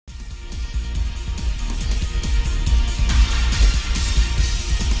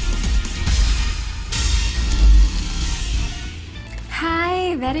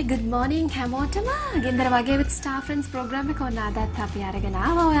very good morning හැමෝටම ගින්දර වගේ with Star Friends program එක ඔන්න අදත් අපි අරගෙන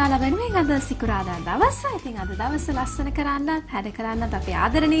ආවා ඔයාලා වෙනුවෙන් අද සිකුරාදා දවස. ඉතින් අද දවස ලස්සන කරන්නත් හැද කරන්නත් අපි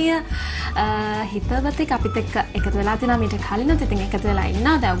ආදරණීය හිතවතෙක් අපිත් එක්ක එකතු වෙලා තිනවා මීට කලිනුත් ඉතින් එකතු වෙලා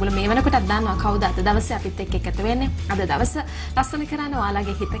ඉන්නවා. දැන් ඔයගොල්ලෝ මේ වෙනකොටත් දන්නවා කවුද අද දවසේ අපිත් එක්ක එකතු වෙන්නේ. අද දවස ලස්සන කරන්න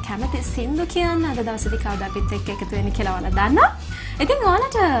ඔයාලගේ හිත කැමති සින්දු කියන්න අද දවසේදී කවුද අපිත් එක්ක එකතු වෙන්නේ කියලා ඔයාලා දන්නවා. ඉතින්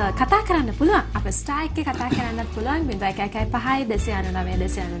ඔයාලට කතා කරන්න පුළුවන්. අපේ ස්ටාර් එකේ කතා කරන්නත් පුළුවන්.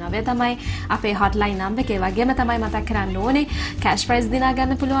 0115 299 තමයි අපේ hotline number එක. ඒ වගේම තමයි මතක් කරන්න ඕනේ cash prize දිනා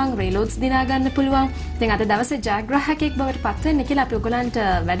ගන්න පුළුවන්, reloads දිනා ගන්න පුළුවන්. ඉතින් අද දවසේ ජයග්‍රාහකයෙක් බවට පත් වෙන්න කියලා අපි ඔයගලන්ට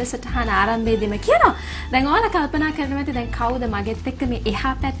වැඩසටහන ආරම්භයේදීම කියනවා. දැන් ඔයාලා කල්පනා කරනවා ඇති දැන් කවුද මගෙත් එක්ක මේ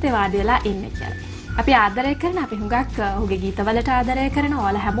එහා පැත්තේ වාඩි වෙලා ඉන්නේ කියලා. අපි ආදරය කරන අපි හුඟක් ඔහුගේ ගීතවලට ආදරය කරනවා.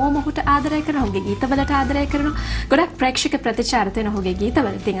 ඔයාලා හැමෝම ඔහුට ආදරය කරනවා. ඔහුගේ ගීතවලට ආදරය කරනවා. ගොඩක් ප්‍රේක්ෂක ප්‍රතිචාර දෙන ඔහුගේ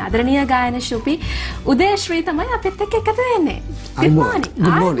ගීතවල. ඉතින් ආදරණීය ගායන ශිල්පී උදේ ශ්‍රී තමයි අපිත් එක්ක එකතු වෙන්නේ. Good morning.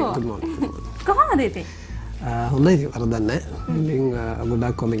 Good morning. කොහොමද ඉතින්? හොඳයි වරදක් නැහැ. ඉතින්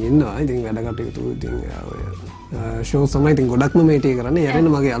ගොඩක් කොමින් ඉන්නවා. ඉතින් වැඩ කටයුතු ඉතින් ඔය ෂෝ තමයි ඉතින් ගොඩක්ම මේ ටී කරන්නේ.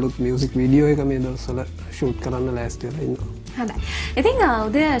 යරෙන මගේ අලුත් මියුසික් වීඩියෝ එක මේ දවස්වල ෂූට් කරන්න ලෑස්ති වෙලා ඉන්නවා. හොඳයි. ඉතින්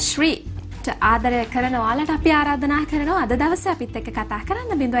උදේ ශ්‍රී ආදරය කරන ඔයාලට අපි ආරාධනා කරනවා අද දවසේ අපිත් එක්ක කතා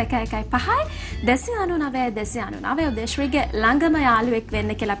කරන්න 0115 299 299 උදේශ්‍රීගේ ළඟම යාළුවෙක්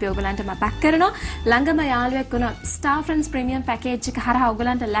වෙන්න කියලා අපි ඔයගලන්ට මතක් කරනවා. ළඟම යාළුවෙක් වුණොත් Star Friends Premium Package එක හරහා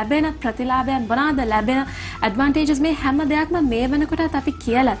ඔයගලන්ට ලැබෙන ප්‍රතිලාභයන් මොනවාද ලැබෙන advantages මේ හැම දෙයක්ම මේ වෙනකොටත් අපි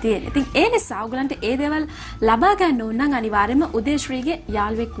කියලා තියෙනවා. ඉතින් ඒ නිසා ඔයගලන්ට ඒ දේවල් ලබා ගන්න ඕන නම් අනිවාර්යයෙන්ම උදේශ්‍රීගේ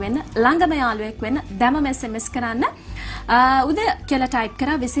යාළුවෙක් වෙන්න ළඟම යාළුවෙක් වෙන්න දැම SMS කරන්න. උදේ කියලා ටයිප්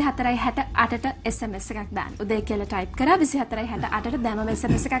කරා 2468ට SMS එකක් දාන්න. උදේ කියලා ටයිප් කරා 2468ට දැමම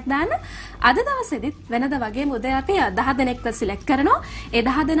SMS එකක් දාන්න. අද දවසේදීත් වෙනද වගේම උදේ අපි 10 දෙනෙක්ව සිලෙක්ට් කරනවා. ඒ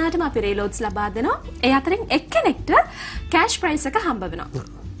 10 දෙනාටම අපි reloads ලබා දෙනවා. ඒ අතරින් එක්කෙනෙක්ට cash prize එක හම්බ වෙනවා.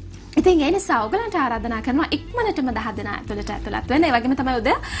 ඉතින් ඒ නිසා ඔයගලන්ට ආරාධනා කරනවා ඉක්මනටම 10 දෙනා ඇතුළත් වෙන්න. ඒ වගේම තමයි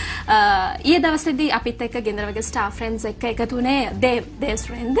උදේ ඊයේ දවසේදී අපිත් එක්ක ගෙන්දරවගේ Star Friends එක්ක එකතු වුණේ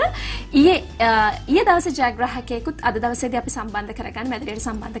දේව්ශ්‍රේන්ද්‍ර. ඊයේ දවසේ ජයග්‍රාහකයෙකුත් අද දවසේදී අපි සම්බන්ධ කරගන්න මැදිරියට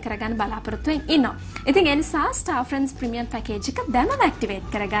සම්බන්ධ කරගන්න බලාපොරොත්තු වෙමින් ඉන්නවා. ඉතින් ඒ නිසා Star Friends Premium Package එක දැනම activate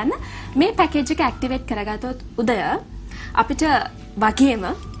කරගන්න. මේ package එක activate කරගත්තොත් උදේ අපිට වගේම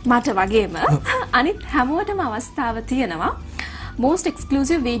මට වගේම අනිත් හැමෝටම අවස්ථාව තියෙනවා most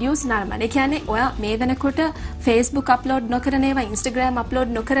exclusive videos නරඹන්න. ඒ කියන්නේ ඔයා මේ වෙනකොට Facebook upload නොකරන ඒවා, Instagram upload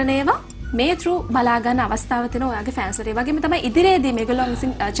නොකරන ඒවා මේ through බලා ගන්න අවස්ථාව තියෙනවා ඔයාගේ fans වලට. ඒ වගේම තමයි ඉදිරියේදී මේගොල්ලෝ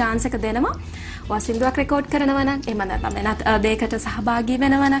විසින් chance එක දෙනවා. ඔයා සින්දුවක් රෙකෝඩ් කරනවා නම් එහෙම නැත්නම් වෙනත් දෙයකට සහභාගී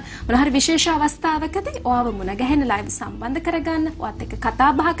වෙනවා නම් මොන හරි විශේෂ අවස්ථාවකදී ඔයාව මුණ ගැහෙන්න live සම්බන්ධ කරගන්න, ඔයත් එක්ක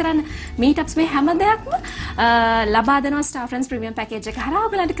කතා බහ කරන්න, meetups මේ හැම දෙයක්ම ලබා දෙනවා Star Friends Premium Package එක හරහා.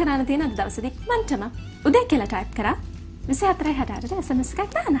 ඔයාලට කරන්න තියෙන අද දවසේදී ඉක්මනටම උදේ කියලා type කරා 2468ට SMS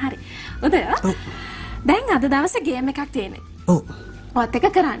එකක් දාන්න. හරි. උදේ දැන් අද දවසේ ගේම් එකක් තියෙනවා. ඔව්. ඔයත් එක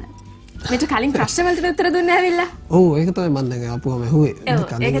කරන්න. මේක කලින් ප්‍රශ්න වලට උත්තර දුන්නේ ඇවිල්ලා. ඔව් ඒක තමයි මම දැන් ආපුවම ඇහුවේ.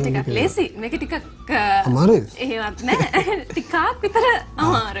 ඒක ටිකක් ලේසි. මේක ටිකක් අමාරුයි. එහෙමත් නෑ. ටිකක් විතර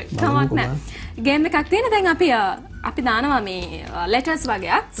අමාරුයි. කමක් නෑ. ගේම් එකක් තියෙන දැන් අපි දානවා මේ letters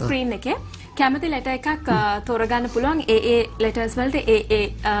වගේක් screen එකේ. කැමති letter එකක් තෝරගන්න පුළුවන්. ඒ letters වලට ඒ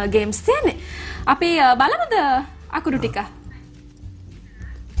games තියෙන්නේ. අපි බලමුද අකුරු ටික.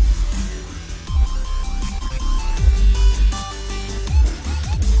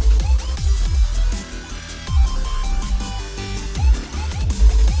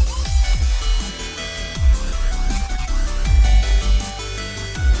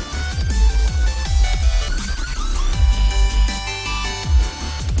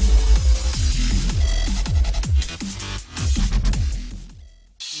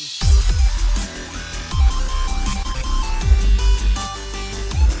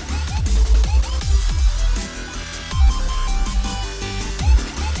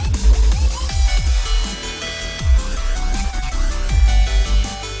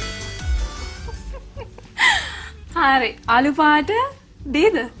 හරි අලු පාට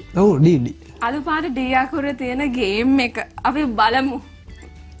ඩීද? ඔව් ඩී. අලු පාට ඩී අකුරේ තියෙන ගේම් එක අපි බලමු.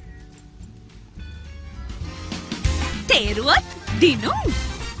 තේරුවත් දිනු.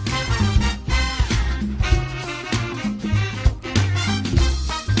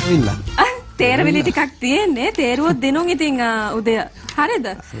 ඉන්න. තේරවිලි ටිකක් තියෙන්නේ. තේරුවොත් දිනුන් ඉතින් උදේ. හරිද?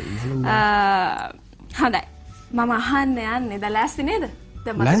 හොඳයි. මම අහන්න යන්නේ. දැන් ලෑස්ති නේද?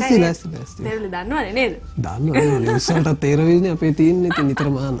 ලෑස්ති. තේරවිලි දන්නවනේ නේද? දන්නවනේ. ඉස්සරට තේරවිලිනේ අපේ තියෙන්නේ ඉතින්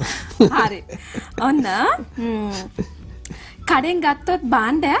නිතරම අහනවා. හරි. ඔන්න කඩෙන් ගත්තොත්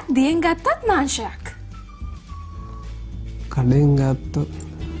භාණ්ඩයක්, දියෙන් ගත්තොත් මාංශයක්. කඩෙන් ගත්තොත්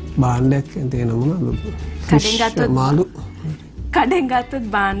භාණ්ඩයක් තියෙන මොනවද? කඩෙන් ගත්තොත් මාළු. කඩෙන් ගත්තොත්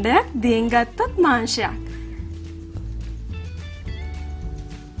භාණ්ඩයක්, දියෙන් ගත්තොත් මාංශයක්.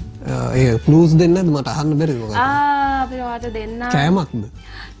 ඒ ක්ලූස් දෙන්නද මට අහන්න බැරිද මොකක්ද? අපි ඔයාලට දෙන්න. කෑමක්ද?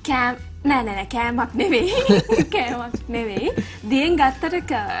 නෑ කෑමක් නෙවෙයි. කෑමක් නෙවෙයි. දියෙන්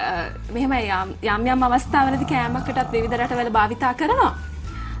ගත්තට මෙහෙමයි යම් අවස්ථාවලදී කෑමකටත් විවිධ රටවල භාවිතා කරනවා.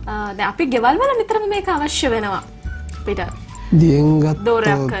 දැන් අපි ගෙවල් වල නිතරම මේක අවශ්‍ය වෙනවා. අපිට දියෙන් ගත්ත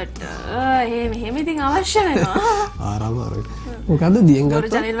දොරකට එහෙම ඉතින් අවශ්‍ය වෙනවා. ආරාමාරුයි. මොකද්ද දියෙන් ගත්ත? දොර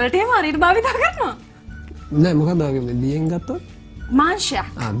ජනෙල් වලට එහෙම හරියට භාවිතා කරනවා. නෑ මොකද්ද වගේ දියෙන් ගත්තොත්? මාංශයක්.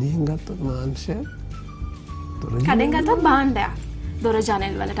 දියෙන් ගත්තොත් මාංශයක්. කඩෙන් ගත්තොත් භාණ්ඩයක්. දොර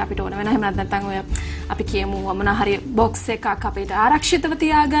ජනෙල් වලට අපිට ඕන වෙනවා. එහෙම නැත්නම් ඔය අපි කියමු මොනවා හරි බොක්ස් එකක් අපිට ආරක්ෂිතව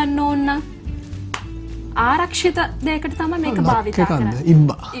තියාගන්න ඕන නම් ආරක්ෂිත දෙයකට තමයි මේක භාවිතා කරන්නේ.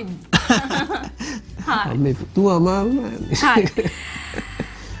 ඉබ්බා. හරි. මේ පුතු අමාරු නෑනේ. හරි.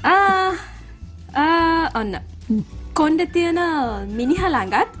 ඔන්න. කොණ්ඩේ තියෙන මිනිහා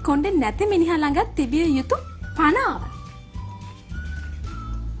ළඟත් කොණ්ඩේ නැති මිනිහා ළඟත් තිබිය යුතු පනාව.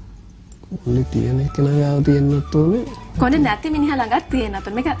 කොණ්ඩේ තියෙන කෙනා ගාව තියෙන්නත් ඕනේ. කොණ්ඩේ නැති මිනිහා ළඟත් තියෙන්නත්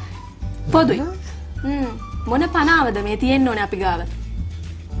ඕනේ. මේක පොදුයි. මොන පනාවද මේ තියෙන්න ඕනේ අපි ගාව?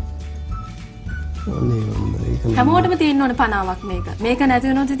 හැමෝටම තියෙන්න ඕනේ පනාවක් මේක. මේක නැති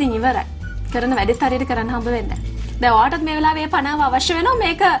වුණොත් ඉතින් ඉවරයි. කරන වැඩේත් හරියට කරන්න හම්බ වෙන්නේ නැහැ. දැන් ඔයාටත් මේ වෙලාවේ මේ පනාව අවශ්‍ය වෙනවා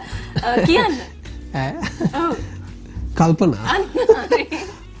මේක කියන්න. ඈ? ඔව්. කල්පනා.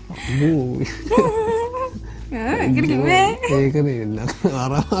 ඒක නෙන්න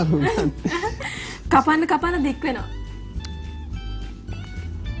ආරාමාරු. කපන්න දික් වෙනවා.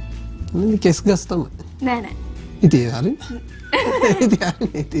 කෙස් ගස් තමයි. නෑ. ඉතින් හරි.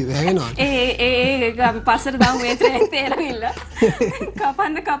 ඉතින් වැගෙනවා. ඒක අපි පස්සට දාමු ඒ තේරෙන්න.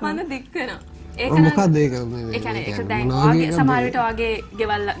 කපන්න දික් වෙනවා. ඒක මොකක්ද ඒක? ඒ කියන්නේ ඒක දැන් ඔයගේ සමහර විට ඔයගේ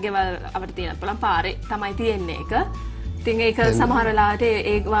ගෙවල් අපිට තියෙන පුළුවන් පාරේ තමයි තියෙන්නේ ඒක. ඉතින් ඒක සමහර වෙලාවට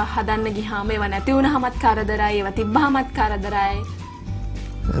ඒවා හදන්න ගියාම ඒවා නැති වුණාමත් කරදරයි, ඒවා තිබ්බාමත් කරදරයි.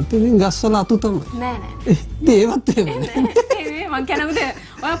 අතින් ගස්වල අතු තමයි. නෑ. ඒවත් එහෙම. මං කියනකොට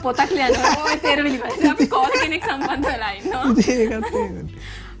ඔය පොතක් ලියනවා. ඔය තේරෙවිලි බලන්න. අපි කෝල් කෙනෙක් සම්බන්ධ වෙලා ඉන්නවා. ඒකත් ඒක.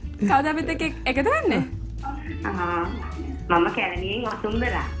 කවුද අපිත් එක්ක එකතු වෙන්නේ? මම කැලණියෙන්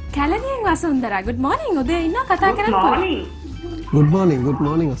වසුන්දරා. කැලණියෙන් වසුන්දරා. good morning. උදේ ඉන්නවා කතා කරන්න පුළුවන්. good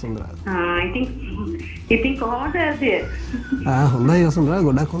morning වසුන්දරා. ඉතින් කොහොමද ඇද්ද? හොඳයි වසුන්දරා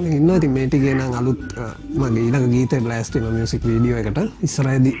ගොඩක් හොඳින් ඉන්නවා. ඉතින් මේ ටිකේ නම් අලුත් මගේ ඊළඟ ගීතේ බ්ලාස්ට් වෙන මියුසික් වීඩියෝ එකට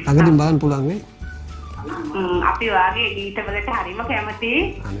ඉස්සරහදී ළඟදී බලන්න පුළුවන් නේ. අපි වාගේ ගීතවලට හරිම කැමතියි.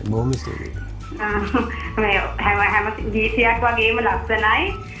 අනේ බොහොම ස්තුතියි. මේ හැම ගීතයක් වගේම ලස්සනයි.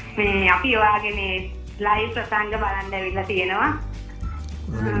 මේ අපි වාගේ මේ ලයිව් ප්‍රසංග බලන්න ඇවිල්ලා තියෙනවා.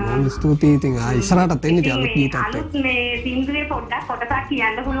 බොහොම ස්තුතියි. ඉතින් ඉස්සරහටත් එන්න ඉතින් අලුත් ගීතත් එක්ක. අලුත් මේ සින්දුවේ පොඩ්ඩක් කොටසක්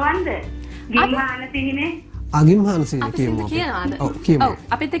කියන්න පුළුවන්ද? ගිම්හාන සිහිනේ. අගිම්හාන සිහිනේ කියමු. ඔව් කියමු. ඔව්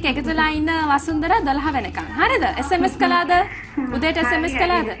අපිත් එක්ක එකතු වෙලා ඉන්න වසුන්දරා 12 වෙනකන්. හරිද? SMS කළාද? උදේට SMS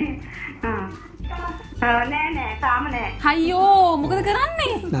කළාද? නෑ තාම නෑ. අයියෝ මොකද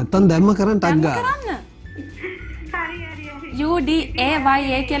කරන්නේ? නැත්තම් දැම්ම කරන් ටග් ගන්න. හරි.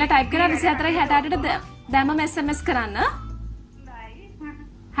 UDAYA කියලා ටයිප් කරලා 2468ට දැම්මම SMS කරන්න.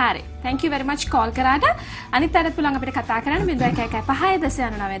 හරි. thank you very much call කරාට. අනිත් අයත් පුළුවන් අපිට කතා කරන්න 0115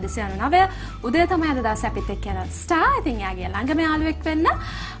 299 උදේ තමයි අද දවසේ අපිත් එක්ක යන ස්ටාර්. ඉතින් යාගේ ළඟම යාළුවෙක් වෙන්න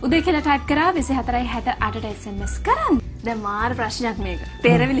උදේ කියලා ටයිප් කරා 2468ට SMS කරන්න. දැන් මාර ප්‍රශ්නයක් මේක.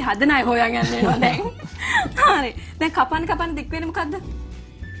 තේරවිලි හදන අය හොයන් යන්න වෙනවා දැන්. හරි. දැන් කපන්න දික් වෙන්නේ මොකද්ද?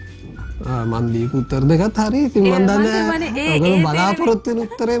 මන් දීපු උත්තර දෙකත් හරි. ඉතින් මන් දන්නේ ඔයගොල්ලෝ බලාපොරොත්තු වෙන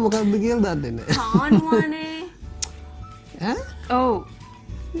උත්තරේ මොකක්ද කියලා දන්නේ නැහැ. කානුවනේ. ඈ? ඔව්.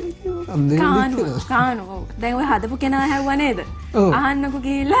 කානු. දැන් ඔය හදපු කෙනා හැව්වා නේද? අහන්නකෝ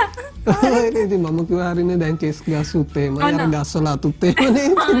ගිහිල්ලා. ඒක ඉතින් මම කිව්වා හරිනේ දැන් කෙස් ගස් උත්තේම අර ගස්වල අතුත්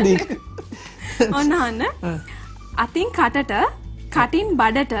එහෙමනේ. ඔන්න අහන්න. අතින් කටට, කටින්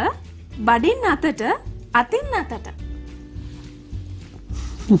බඩට, බඩින් අතට, අතින් අතට.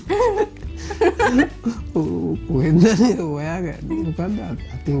 ඔයන්නේ ඔයාගේ මොකද්ද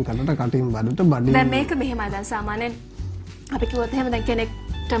අතින් කටට, කටින් බඩට, බඩින්. දැන් මේක මෙහෙමයි දැන් සාමාන්‍යයෙන් අපි කිව්වොත් එහෙම දැන් කෙනෙක්ට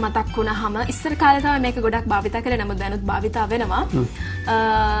මතක් වුණාම ඉස්සර කාලේ තමයි මේක ගොඩක් භාවිතා කරේ. නමුත් දැනුත් භාවිතා වෙනවා.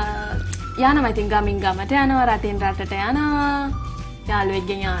 යනවා ඉතින් ගමින් ගමට යනවා, රටින් රටට යනවා,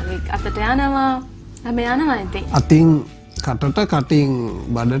 යාළුවෙක්ගෙන් යාළුවෙක් අතට යනවා. හැම යනවා ඉතින්. අතින් කටට, කටින්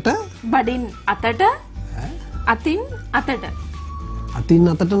බඩට, බඩින් අතට, අතින් අතට. අතින්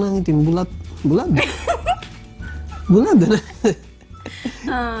අතට නම් ඉතින් බුලත්ද? බුලත්ද නේද?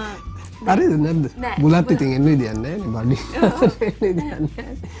 හරිද නැද්ද? බුලත් ඉතින් එන්නේ විදියක් නැහැ නේ බඩින්. එන්නේ විදියක්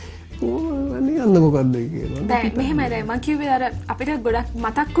නැහැ. නිකන් මොකද්ද කියලා. දැන් මෙහෙමයි දැන් මම කිව්වේ අර අපිට ගොඩක්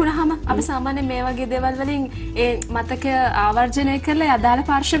මතක් වුණාම අපි සාමාන්‍යයෙන් මේ වගේ දේවල් වලින් ඒ මතකය ආවර්ජනය කරලා අදාළ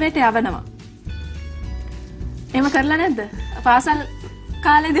පාර්ශවයට යවනවා. එහෙම කරලා නැද්ද? පාසල්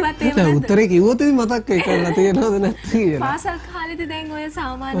කාලේදීවත් එහෙම නැද්ද? උත්තරේ කිව්වොත් මතක් වෙයි කරලා තියෙනවද නැත්ද කියලා. පාසල් කාලේදී දැන් ඔය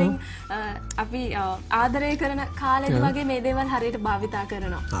සාමාන්‍යයෙන් අපි ආදරය කරන කාලේදී වගේ මේ දේවල් හරියට භාවිතා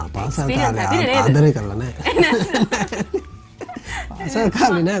කරනවා. පාසල් කාලේ ආදරය කරලා නැහැ. පාසල්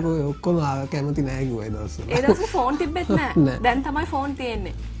කාලේ නෑ ඔක්කොම කැමති නෑ කිව්වා ඒ දවස්වල. ඒ දවස්වල ෆෝන් තිබ්බෙත් නෑ. දැන් තමයි ෆෝන්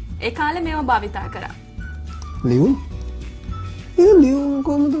තියෙන්නේ. ඒ කාලේ මේව භාවිතා කරා. ලියුම්? ඒ ලියුම්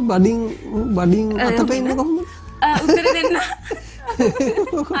කොහොමද බඩින් අතට ඉන්න කොහොමද? උත්තර දෙන්න.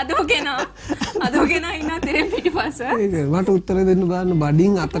 අදෝගෙන ඉන්න තෙරෙන් පිටිපස්ස. ඒක මට උත්තර දෙන්න බලන්න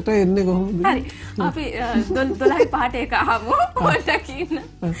බඩින් අතට එන්නේ කොහොමද? හරි. අපි 12යි පාට එක අහමු. පොඩ්ඩක් ඉන්න.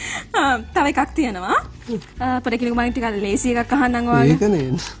 තව එකක් තියෙනවා. පොඩ්ඩක් කිලු මම ටිකක් ලේසි එකක් අහන්නම් ඔයාලා. ඒකනේ.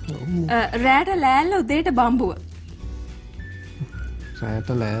 රෑට ලෑල්ල උදේට බම්බුව. රෑට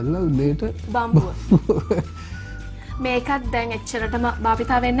ලෑල්ල උදේට බම්බුව. මේකත් දැන් එච්චරටම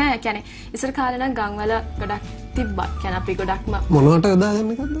භාවිතා වෙන්නේ නැහැ. කියන්නේ ඉස්සර කාලේ නම් ගම්වල ගොඩක් තිබ්බා. කියන්නේ අපි ගොඩක්ම මොනවට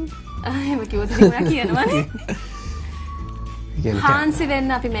යොදාගන්න එකක්ද? එහෙම කිව්වොත් ඉතින් කියනවනේ. හාන්සි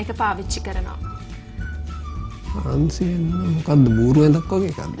වෙන්න අපි මේක පාවිච්චි කරනවා. හාන්සි වෙන්න මොකද්ද බූරු වෙනක්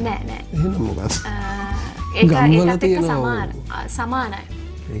වගේ එකක්ද? නෑ නෑ. එහෙනම් මොකක්ද? ඒකත් එක්ක සමානයි.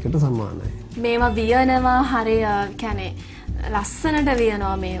 ඒකට සමානයි. මේවා වියනවා හරිය කියන්නේ ලස්සනට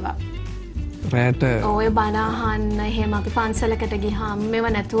වියනවා මේවා. රෑට ඔය බණ අහන්න එහෙම අපි පන්සලකට ගියාම මේව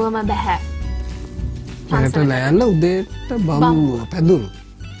නැතුවම බෑ. රෑට ලෑල්ල උදේට බම්බුව පැදුරු.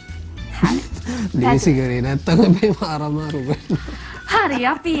 ලේසි කරේ නැත්තම් අපි මාරමාරු හරි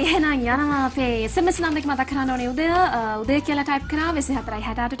අපි එහෙනම් යනවා අපේ SMS නම්බර එක මතක් කරගන්න ඕනේ උදය කියලා ටයිප් කරා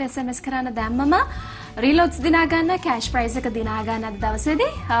 2468ට SMS කරන්න දැම්මම රීලෝඩ්ස් දිනා ගන්න කෑෂ් ප්‍රයිස් එක දිනා ගන්න අද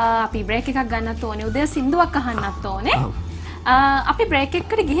දවසේදී අපි බ්‍රේක් එකක් ගන්නත් ඕනේ උදය සින්දුවක් අහන්නත් ඕනේ අපි බ්‍රේක්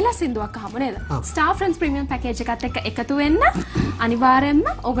එකකට ගිහිලා සින්දුවක් අහමු නේද? Star Friends Premium Package එකත් එක්ක එකතු වෙන්න අනිවාර්යයෙන්ම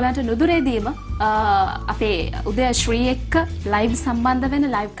ඔයගලන්ට නුදුරේදීම අපේ උදය ශ්‍රී එක්ක ලයිව් සම්බන්ධ වෙන්න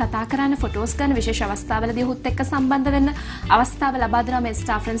ලයිව් කතා කරන්න ෆොටෝස් ගන්න විශේෂ අවස්ථාවලදී ඔහුත් එක්ක සම්බන්ධ වෙන්න අවස්ථාව ලබා දෙනවා මේ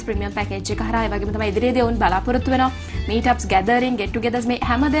Star Friends Premium Package එක හරහා. ඒ වගේම තමයි ඉදිරියේදී ඔවුන් බලාපොරොත්තු වෙනවා meetups gathering get togethers මේ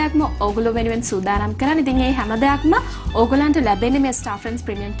හැම දෙයක්ම ඕගොල්ලෝ වෙනුවෙන් සූදානම් කරන්නේ. ඉතින් මේ හැම දෙයක්ම ඕගලන්ට ලැබෙන්නේ මේ Star Friends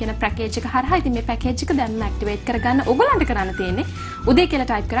Premium කියන පැකේජ් එක හරහා. ඉතින් මේ පැකේජ් එක දැන්ම ඇක්ටිවේට් කරගන්න ඕගලන්ට කරන්න තියෙන්නේ උදේ කියලා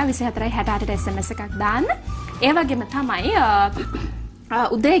ටයිප් කරා 2468ට SMS එකක් දාන්න. ඒ වගේම තමයි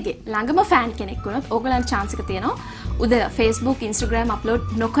උදේගේ ළඟම ෆෑන් කෙනෙක් වුණොත් ඕගලන්ට chance එක තියෙනවා උදේ Facebook Instagram upload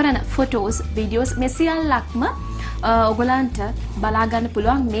නොකරන photos videos මේ සියල්ලක්ම ඕගලන්ට බලා ගන්න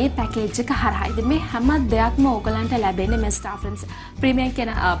පුළුවන් මේ පැකේජ් එක හරහා. ඉතින් මේ හැම දෙයක්ම ඕගලන්ට ලැබෙන්නේ මේ Star Friends Premium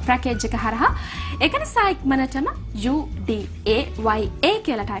කියන පැකේජ් එක හරහා. ඒක නිසා ඉක්මනටම UDAYA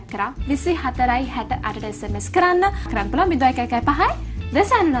කියලා ටයිප් කරා 2468ට SMS කරන්න පුළුවන් 0115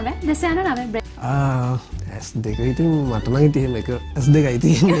 299 S2 ඉතින් මට නම් ඉතින් එක S2යි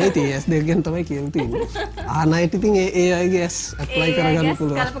තියෙන්නේ. ඉතින් S2 ගැන තමයි කියලා තියෙන්නේ. ආනයිට ඉතින් ඒ අයගේ S ඇප්ලයි කරගන්න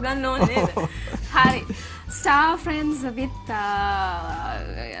පුළුවන්. කලප ගන්න ඕනේ නේද? හරි. Star Friends with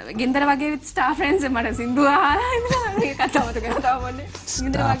Gindara වගේ with Star Friends මට සින්දු අහලා ඉඳලා මේක කතාවට කරනවා මොන්නේ.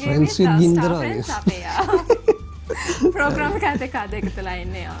 Gindara වගේ with Star Friends අපේ ප්‍රෝග්‍රෑම් එකත් එකතුලා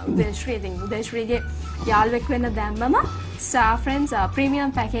ඉන්නේ. උදේශ්‍රීගේ යාළුවෙක් වෙන්න දැම්මම Star Friends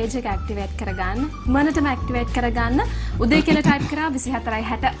Premium Package එක ඇක්ටිවේට් කරගන්න. මනටම ඇක්ටිවේට් කරගන්න. උදේ කියලා ටයිප් කරා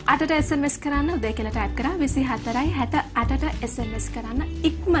 2468ට SMS කරන්න. උදේ කියලා ටයිප් කරා 2468ට SMS කරන්න.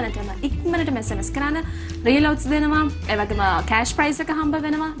 ඉක්මනටම SMS කරන්න. රීලෝඩ්ස් දෙනවා. ඒ වගේම කෑෂ් ප්‍රයිස් එක හම්බ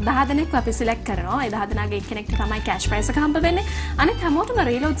වෙනවා. 10 දෙනෙක්ව අපි සිලෙක්ට් කරනවා. ඒ 10 දෙනාගේ එක්කෙනෙක්ට තමයි කෑෂ් ප්‍රයිස් එක හම්බ වෙන්නේ. අනිත් හැමෝටම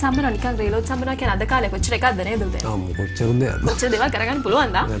රීලෝඩ්ස් හම්බ වෙනවා. නිකන් රීලෝඩ්ස් හම්බ වෙනවා කියන අද කාලේ කොච්චර එකක්ද නේද උදේ? කොච්චර දෙයක්ද? කොච්චර දේවල් කරගන්න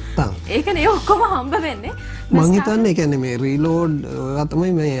පුළුවන්ද? නැත්තම්. ඒකනේ ඔක්කොම හම්බ වෙන්නේ. මං හිතන්නේ කියන්නේ මේ රීලෝඩ් ඔයා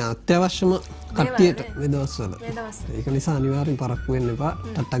තමයි මේ අත්‍යවශ්‍යම කට්ටියට මේ දවස්වල. ඒක නිසා අනිවාර්යෙන් පරක්කු වෙන්න එපා.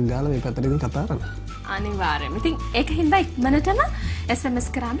 ටට්ටක් ගාලා මේ පැත්තට ඉතින් කතා කරන්න. අනිවාර්යයෙන්. ඉතින් ඒක හින්දා ඉක්මනටම SMS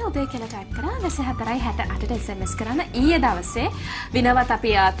කරන්න උදේ කියලා ටයිප් කරා 2468ට SMS කරන්න. ඊයේ දවසේ විනවත්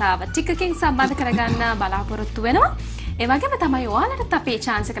අපි තාව ටිකකින් සම්බන්ධ කරගන්න බලාපොරොත්තු වෙනවා. ඒ වගේම තමයි ඔයාලට අපි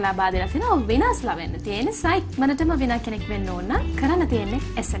chance එක ලබා දෙලා තියෙනවා විනර්ස් ලවෙන්න. ඒ නිසා ඉක්මනටම විනර් කෙනෙක් වෙන්න ඕන නම් කරන්න තියෙන්නේ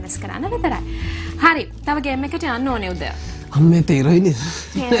SMS කරන්න විතරයි. හරි. තව ගේම් එකකට යන්න ඕනේ උදේ. අම්මේ තේරෙන්නේ.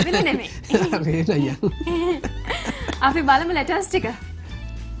 තේරෙන්නේ නෙමෙයි. අපි බලමු ලෙටර්ස් ටික.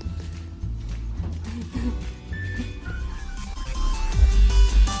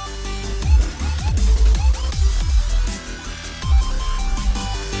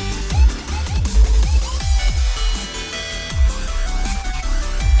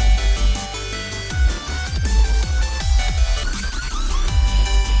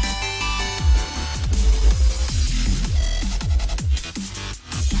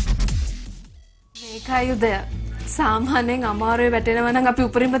 ඒකයි උදය. සාමාන්‍යයෙන් අමාරුවේ වැටෙනවා නම් අපි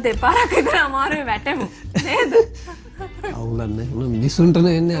උපරිම දෙපාරක් විතර අමාරුවේ වැටෙමු. නේද? අවුලක් නැහැ. මොන මිනිසුන්ට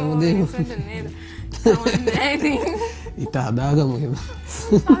නෙන්නේ හැමදේම. නේද? නෑ ඉතින්. ඊට හදාගමු එහෙම.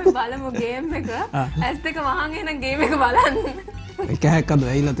 අපි බලමු ගේම් එක. S2 වහන් එන ගේම් එක බලන්න. එක හැක්කද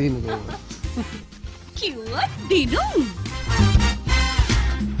ඇවිල්ලා තියෙන්නේ කොහොමද? කිව්වොත් දිනුම්.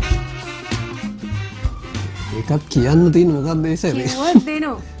 ඒකත් කියන්න තියෙන මොකක්ද ඒ සැරේ? කිව්වොත්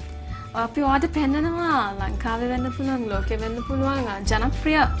දිනුම්. අපි ඔයාලට පෙන්නනවා ලංකාවේ වෙන්න පුළුවන් ලෝකෙ වෙන්න පුළුවන්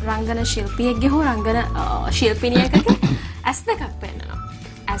ජනප්‍රිය රංගන ශිල්පියෙක්ගේ හෝ රංගන ශිල්පිනියකගේ S2 පෙන්නනවා.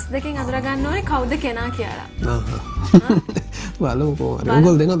 S2 අඳුර ගන්න ඕනේ කවුද කෙනා කියලා. බලමු කොහොමද.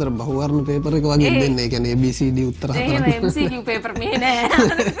 ඕගොල්ලෝ දෙන අතර බහුවර්ණ පේපර් එක වගේ දෙන්නේ. ඒ කියන්නේ ABCD උත්තර හතරක්. එහෙම MCQ පේපර් මේ නෑ.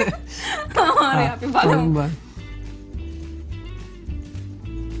 හරි අපි බලමු.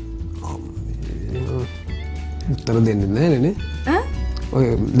 උත්තර දෙන්නේ නැහැ නේ. ඔය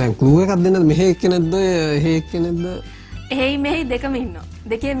දැන් ක්ලූ එකක් දෙන්නද මෙහෙ එක්කෙනෙක්ද ඔය එහෙ එක්කෙනෙක්ද? එහෙයි මෙහෙයි දෙකම ඉන්නවා.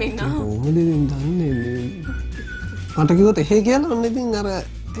 දෙකේම ඉන්නවා. කොහොමද ඉතින් දන්නේ මට කිව්වොත් එහෙ කියලා ඔන්න ඉතින් අර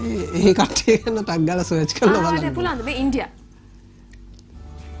එහෙ කට්ටිය ගැන ටක් ගාලා සර්ච් කරලා බලන්න. ආ පුළුවන්ද මේ ඉන්දියා?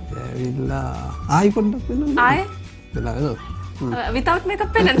 ඇවිල්ලා ආයි පොඩ්ඩක් වෙනවද? ආයේ? වෙලා වෙනවද? without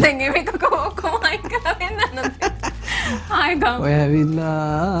makeup වෙන දැන් මේක කොහොමයි කරලා වෙන්නද? ආයි ගම්. ඔය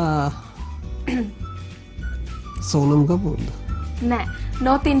ඇවිල්ලා සෝනම් කපූර්ද? නෑ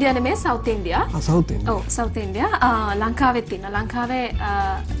North India නෙමෙයි South India. South India. ඔව් South India. ලංකාවෙත් ඉන්න. ලංකාවේ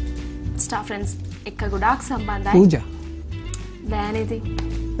Star Friends එක්ක ගොඩාක් සම්බන්ධයි. පූජා. බෑ නේද?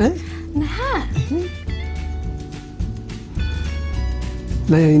 නෑ.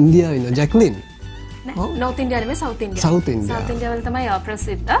 නෑ ඉන්දියාවේ ඉන්න ජැක්ලින්. නෑ North India නෙමෙයි South India. South India. South India වල තමයි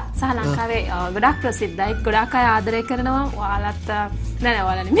ප්‍රසිද්ධ. සහ ලංකාවේ ගොඩාක් ප්‍රසිද්ධයි. ගොඩාක් අය ආදරය කරනවා. ඔයාලත් නෑ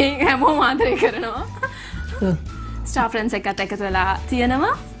ඔයාලා නෙමෙයි හැමෝම ආදරය කරනවා. Star Friends එකට එකතු වෙලා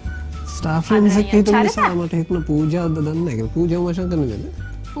තියෙනවා. Star Friends එක හිතුව නිසා මට හිතුණා පූජාවද දන්නේ නැහැ. පූජා උමාශංකර නෙමෙයිද?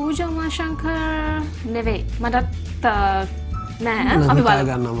 පූජා උමාශංකර නෙවෙයි. මටත් නෑ අපි බලමු.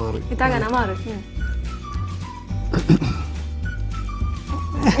 ගන්න අමාරුයි. හිතා ගන්න අමාරුයි.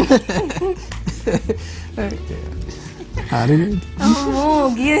 හරිනේ. ඕ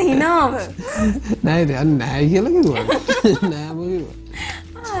ගිය හිනාව. නෑ නෑ කියලා කිව්වා. නෑ මොකද?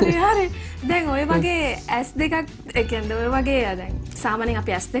 හරි. දැන් ඔය වගේ S2 ඒ කියන්නේ ඔය වගේ දැන් සාමාන්‍යයෙන්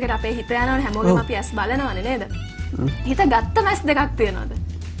අපි S2කට අපේ හිත යනවනේ හැමෝගෙම අපි S බලනවනේ නේද? හිත ගත්තම S2ක් තියනවද?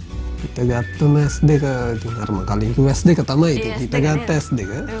 හිත ගත්තම S2 ඉතින් අර මම කලින් කිව්ව S2 තමයි ඉතින් හිත ගත්ත S2.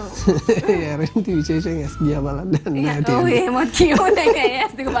 ඒ ආරෙන්ති විශේෂයෙන් S දිහා බලන්න නැහැ ඔව් එහෙමත් කියෝ දැන්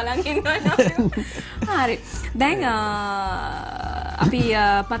S2 බලන් ඉන්නවා. හරි. දැන් අපි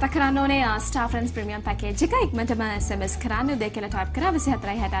මතක් කරන්න ඕනේ Star Friends Premium Package එක ඉක්මනටම SMS කරන්න උදේ කියලා ටයිප් කරා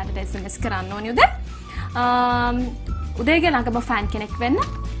 24/68ට SMS කරන්න ඕනේ උදේ. උදේගේ ළඟම ෆෑන් කෙනෙක් වෙන්න,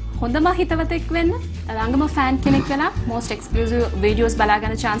 හොඳම හිතවතෙක් වෙන්න, ළඟම ෆෑන් කෙනෙක් වෙලා most exclusive videos බලා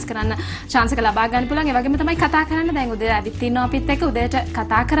ගන්න chance එක ලබා ගන්න පුළුවන්. ඒ වගේම තමයි කතා කරන්න දැන් උදේ ඇවිත් ඉන්නවා අපිත් එක්ක උදේට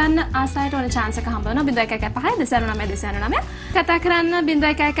කතා කරන්න ආසයට ඕන chance එක හම්බ වෙනවා 0115 කතා කරන්න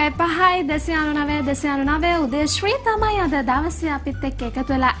 0115 උදේ ශ්‍රී තමයි අද දවසේ අපිත් එක්ක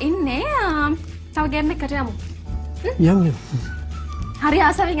එකතු වෙලා ඉන්නේ. තව ගේම් එකකට යමු. යමු. හරි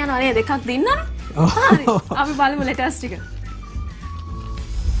ආසාවෙන් යනවා නේද? එකක් දින්නනේ. හරි. අපි බලමු ලෙටර්ස් ටික.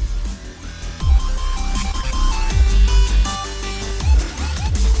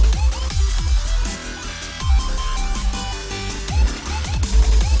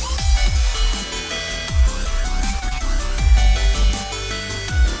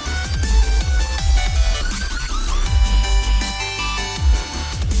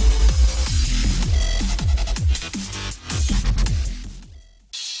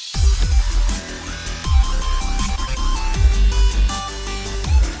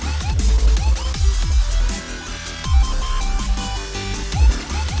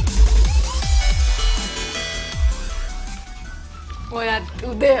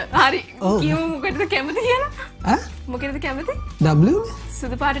 උදේ හරි කියමු මොකටද කැමති කියලා? මොකටද කැමති? W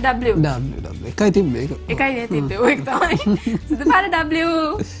සුදු පාට W. එකයි තිබ්බේ ඒක. එකයි නේ තිබ්බේ. ඔය එක තමයි. සුදු පාට W.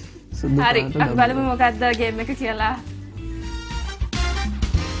 හරි අපි බලමු මොකද්ද ගේම් එක කියලා.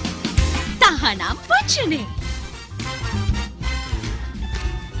 තහනම් වචනේ.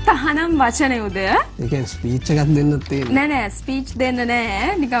 තහනම් වචනේ උදේ. ඒ කියන්නේ ස්පීච් එකක් දෙන්නත් තියෙනවා. නෑ ස්පීච් දෙන්න නෑ.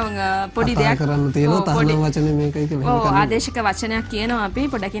 නිකන් පොඩි දෙයක් කරන්න තියෙනවා. තහනම් වචනේ මේකයි කියලා. ඔව් ආදේශක වචනයක් කියනවා අපි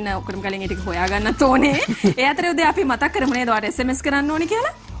පොඩකින් ඔක්කොම කලින් ටික හොයාගන්නත් ඕනේ. ඒ අතරේ උදේ අපි මතක් කරමු නේද ඔයාලට SMS කරන්න ඕනේ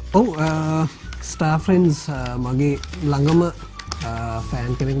කියලා? ඔව් Star Friends මගේ ළඟම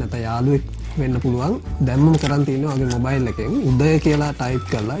ෆෑන් කෙනෙක් නැත්නම් යාළුවෙක් වෙන්න පුළුවන්. දැම්මම කරන් තියෙනවා වගේ මොබයිල් එකෙන් උදය කියලා ටයිප්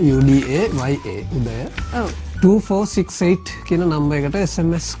කරලා UDAYA උදය. ඔව් 2468 කියන නම්බර් එකට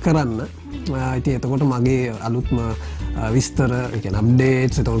SMS කරන්න. ඉතින් එතකොට මගේ අලුත්ම විස්තර කියන්නේ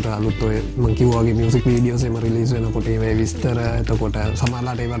අප්ඩේට්ස් එතකොට අලුත් ඔය මම කිව්වාගේ මියුසික් වීඩියෝස් එම රිලීස් වෙනකොට ඒ විස්තර එතකොට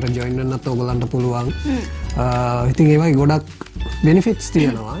සමහරලාට ඒවට ජොයින් වෙන්නත් ඕගලන්ට පුළුවන්. ඉතින් ඒ වගේ ගොඩක් බෙනිෆිට්ස්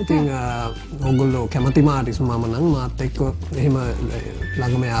තියෙනවා. ඉතින් ඕගොල්ලෝ කැමති ආටිස්ට් මම නම් මාත් එක්ක එහෙම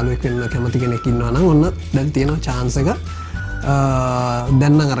ළඟම යාළුවෙක් වෙන්න කැමති කෙනෙක් ඉන්නවා නම් ඔන්න දැන් තියෙනවා chance එක.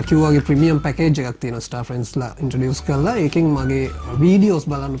 දැන් නම් අර කිව්වාගේ ප්‍රීමියම් පැකේජ් එකක් තියෙනවා ස්ටාර් ෆ්‍රෙන්ඩ්ස්ලා ඉන්ට්‍රොඩියුස් කරලා ඒකෙන් මගේ වීඩියෝස්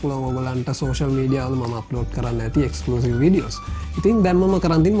බලන්න පුළුවන් ඕගලන්ට සෝෂල් මීඩියා වල මම අප්ලෝඩ් කරන්න ඇති එක්ස්ක්ලූසිව් වීඩියෝස්. ඉතින් දැන් මම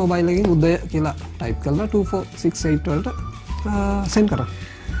කරන් තියෙන්නේ මොබයිල් එකෙන් උදය කියලා ටයිප් කරලා 2468 වලට සෙන්ඩ් කරා.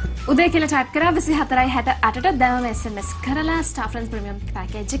 උදේ කියලා ටයිප් කරා 2468ට දැන්ම SMS කරලා ස්ටාර් ෆ්‍රෙන්ඩ්ස් ප්‍රීමියම්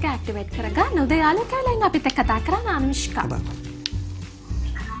පැකේජ් එක ඇක්ටිවේට් කරගන්න. උදේ යාළුවෝ කියලා ඉන්න අපිත් එක්ක කතා කරන්න Anushka.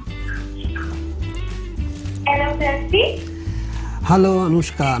 hello Siyatha hello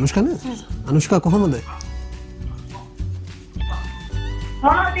Anushka. Anushka නේද? අනුෂ්කා කොහමද?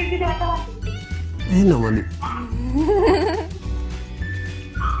 මොනවද ඉතින් එනමදි.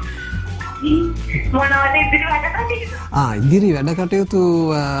 මොනවද ඉතින් ඉදිරි වැඩ කටයුතු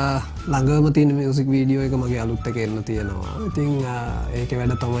ළඟම තියෙන මියුසික් වීඩියෝ එක මගේ අලුත් එක එන්න තියෙනවා. ඉතින් ඒකේ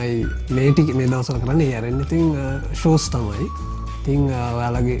වැඩ තමයි මේ දවස්වල කරන්නේ. යරෙන්නේ ඉතින් ෂෝස් තමයි. ඉතින්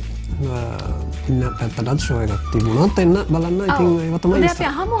ඔයාලගේ ඉන්න පැත්තටත් ෂෝ එකක් තිබුණොත් එන්න බලන්න. ඉතින් ඒව තමයි. උදේ අපි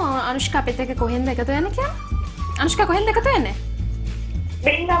අහමු අනුෂ්කා අපිත් එක්ක කොහෙන්ද එකතු වෙන්නේ කියලා. අනුෂ්කා කොහෙන්ද එකතු වෙන්නේ?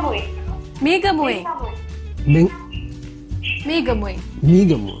 බෙන්ගමුවේ. මේගමුවේ.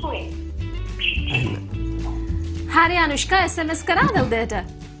 මීගමුවේ. හරි අනුෂ්කා SMS කරාද උදේට?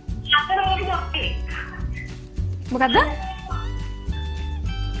 මොකද්ද?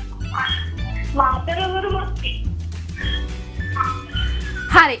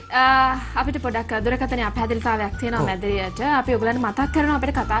 හරි අපිට පොඩක් දුරකථනයේ අපහැදිලිතාවයක් තියෙනවා මැදිරියට. අපි ඔයගලන්ට මතක් කරනවා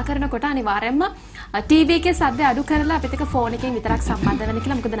අපිට කතා කරනකොට අනිවාර්යයෙන්ම ටීවී එකේ සද්ද අඩු කරලා අපිත් එක්ක ෆෝන් එකෙන් විතරක් සම්බන්ධ වෙන්න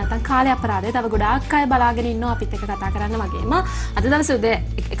කියලා. මොකද නැත්නම් කාලේ අපරාධය. තව ගොඩාක් අය බලාගෙන ඉන්නවා අපිත් එක්ක කතා කරන්න වගේම. අද දවසේ උදේ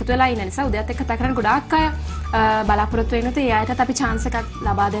එකතු වෙලා ඉන්න නිසා උදේත් එක්ක කතා කරන්න ගොඩාක් අය බලාපොරොත්තු වෙනකොට ඒ අයටත් අපි chance එකක්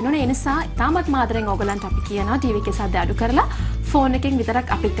ලබා දෙන්න ඕනේ. ඒ නිසා තාමත් මාතරෙන් ඔයගලන්ට අපි කියනවා ටීවී එකේ සද්ද අඩු කරලා ෆෝන් එකෙන් විතරක්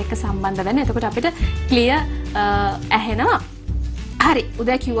අපිත් එක්ක සම්බන්ධ වෙන්න. එතකොට අපිට ක්ලියර් ඇහෙනවා. හරි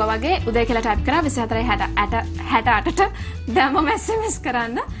උදේ කිව්වා වගේ උදේ කියලා ටයිප් කරා 2468ට දැම්මම SMS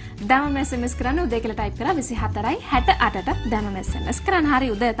කරන්න. දැම්මම SMS කරන්න උදේ කියලා ටයිප් කරා 2468ට දැම්මම SMS කරන්න. හරි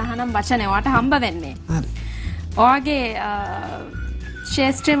උදේ තහනම් වචනේ ඔයාට හම්බ වෙන්නේ. හරි. ඔයාගේ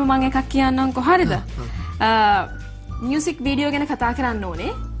ශේෂ්ත්‍රයම මම එකක් කියන්නම්කො හරිද? මියුසික් වීඩියෝ ගැන කතා කරන්න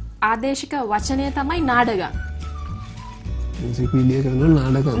ඕනේ. ආදේශික වචනය තමයි නාඩගම්. මියුසික් වීඩියෝ කරනවා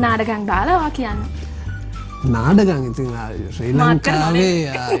නාඩගම් දාලා ඔයා කියන්න. නාඩගම් ඉතින් ශ්‍රී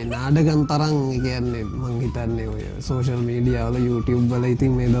ලංකාවේ නාඩගම් තරම් කියන්නේ මං හිතන්නේ ඔය සෝෂල් මීඩියා වල YouTube වල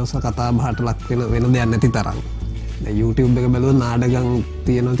ඉතින් මේ දවස්වල කතා බහට ලක් වෙන දෙයක් නැති තරම්. දැන් YouTube එක බැලුවොත් නාඩගම්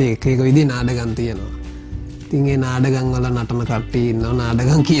තියෙනවා. ඉතින් එක එක විදිහේ නාඩගම් තියෙනවා. ඉතින් ඒ නාඩගම් වල නටන කට්ටිය ඉන්නවා.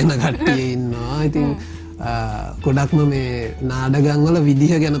 නාඩගම් කියන කට්ටිය ඉන්නවා. ඉතින් ගොඩක්ම මේ නාඩගම් වල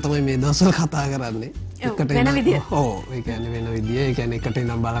විදිහ ගැන තමයි මේ දවස්වල කතා කරන්නේ. වෙන විදිය. ඔව් ඒ කියන්නේ වෙන විදිය. ඒ කියන්නේ එකට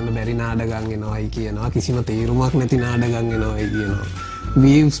නම් බලන්න බැරි නාඩගම් එනවායි කියනවා. කිසිම තේරුමක් නැති නාඩගම් එනවායි කියනවා.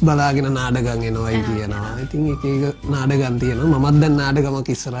 වීව්ස් බලාගෙන නාඩගම් එනවායි කියනවා. ඉතින් එක එක නාඩගම් තියෙනවා. මමත් දැන් නාඩගමක්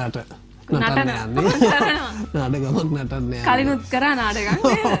ඉස්සරහට නටන්න යන්නේ. නාඩගමක් නටන්න යන්නේ. කලිනුත් කරා නාඩගම්.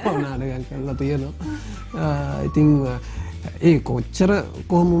 නාඩගම් කරලා තියෙනවා. ඉතින් ඒ කොච්චර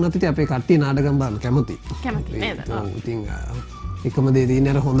කොහොම වුණත් ඉතින් අපේ කට්ටිය නාඩගම් බලන්න කැමති. කැමති නේද? ඔව් ඉතින් එකම දේ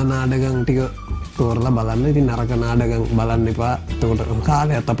තියෙන්නේ අර හොඳ නාඩගම් ටික තෝරලා බලන්න. ඉතින් නරක නාඩගම් බලන්න එපා. එතකොට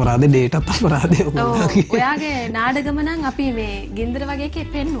කාලයත් අපරාධේ ඩේටත් අපරාධේ වුණා. ඔයාගේ නාඩගම නම් අපි මේ ගින්දර වගේ එකේ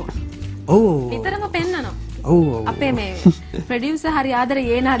පෙන්නුවා. ඔව්. විතරම පෙන්නනවා. ඔව්. අපේ මේ ප්‍රොඩියුසර් හරි ආදරේ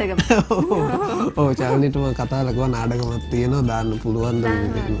ඒ නාඩගම. ඔව් චාලනිටම කතා ලකුවා නාඩගමක් තියෙනවා දාන්න පුළුවන් ද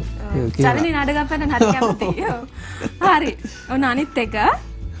චාලනි නාඩගම් පෙන්නන්න හරි කැමතියි. හරි. ඔන්න අනිත් එක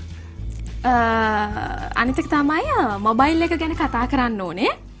තමයි මොබයිල් එක ගැන කතා කරන්න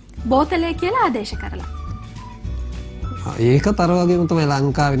ඕනේ. බෝතලේ කියලා ආදේශ කරලා. ඒක තර වගේම තමයි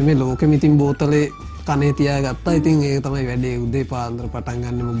ලංකාවේ මේ ලෝකෙම ඉතින් බෝතලේ කනේ තියාගත්තා. ඉතින් ඒක තමයි වැඩේ. උදේ පාන්දර පටන්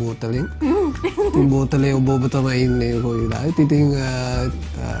ගන්නෙම බෝතලෙන්. ඉතින් බෝතලේ ඔබ තමයි ඉන්නේ කොයිලා. ඉතින්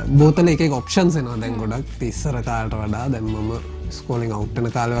බෝතලේ එක එක ඔප්ෂන්ස් එනවා දැන් ගොඩක්. ඉස්සර කාලට වඩා දැන් මම ස්කෝලෙන් අවුට්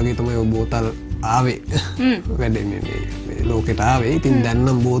වෙන කාලේ වගේ තමයි ඔය බෝතල් ආවේ. වැඩේ මේ ලෝකෙට ආවේ. ඉතින් දැන්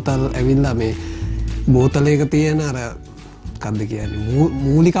නම් බෝතල් ඇවිල්ලා මේ බෝතලයක තියෙන අර මොකක්ද කියන්නේ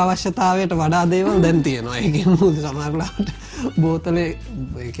මූලික අවශ්‍යතාවයට වඩා දේවල් දැන් තියෙනවා. ඒකෙන් සමහරවිට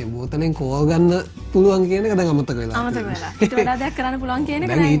බෝතලෙන් කෝව ගන්න පුළුවන් කියන එක දැන් අමතක වෙලා. ඊට වඩා දෙයක් කරන්න පුළුවන් කියන එක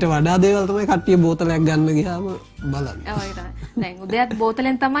දැන් ඊට වඩා දේවල් තමයි කට්ටිය බෝතලයක් ගන්න ගියාම බලන්නේ. ඔව් ඒක තමයි. දැන් උදේත්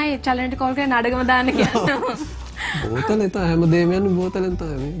බෝතලෙන් තමයි චැලෙන්ජ් කෝල් කරේ නාඩගම දාන්න කියන්නේ. බෝතලේ තමයි හැමදේම යන්නේ බෝතලෙන්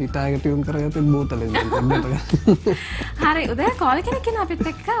තමයි. ගිටාර් එක ටියුන් කරගත්තේ බෝතලෙන් තමයි. හරි උදේ කෝල් කෙනෙක් ඉන්න අපිත්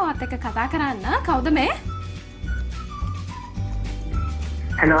එක්ක ඔයත් එක්ක කතා කරන්න. කවුද මේ?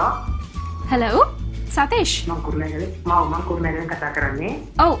 Hello hello සතීෂ්. මම කුරුණෑගලින් කතා කරන්නේ.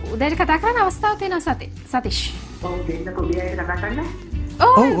 ඔව් උදේට කතා කරන්න අවස්ථාවක් තියෙනවා සතීෂ්. ඔව් දෙන්නක උදේට කතා කරන්න.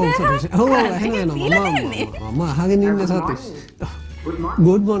 ඔව් සතීෂ්. ඔව් එහෙනම් මම අහගෙන ඉන්නේ සතීෂ්.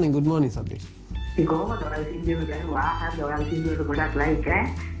 good morning සතීෂ්. ඒ කොහොමද ඔයාලා සින්දුව ගැන වාහන ඔයාලා සින්දුවට ගොඩක් ලයික්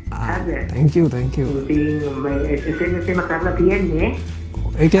ඈ. thank you. ඉතින් SMS එකම කරලා තියෙන්නේ.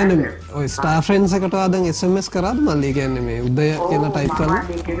 ඒ කියන්නේ ඔය ස්ටාර් ෆ්‍රෙන්ඩ්ස් එකට ආදන් SMS කරාද මල්ලි? ඒ කියන්නේ මේ උදය කියලා ටයිප් කරලා. ඔව්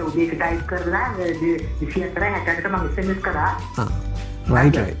මම ඒක උදේට ටයිප් කරලා 24/7ට මම SMS කරා.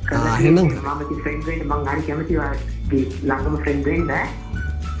 right. එහෙනම් මම ෆ්‍රෙන්ඩ් වෙන්න මම හරි කැමතියි ඔයාලගේ ළඟම ෆ්‍රෙන්ඩ් වෙන්න.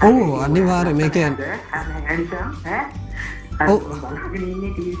 ඔව් අනිවාර්යයෙන් මේ කියන්නේ හැන්සම් ඈ. ඔව් බලගෙන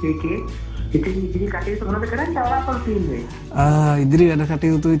ඉන්නේ ටීවී එකේ. ඉතින් ඉදිරි කටයුතු මොනවද කරන්නේ ඔයාලා තියෙන්නේ? ඉදිරි වැඩ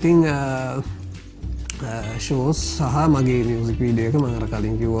කටයුතු ඉතින් ෂෝස් සහ මගේ මියුසික් වීඩියෝ එක මම අර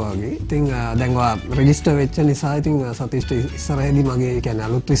කලින් කිව්වා වගේ. ඉතින් දැන් ඔයා රෙජිස්ටර් වෙච්ච නිසා ඉතින් සතීෂ්ට ඉස්සරහදී මගේ කියන්නේ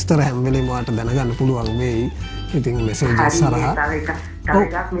අලුත් විස්තර හැම වෙලේම ඔයාලට දැනගන්න පුළුවන් වෙයි. ඉතින් මෙසේජස් සරහා තව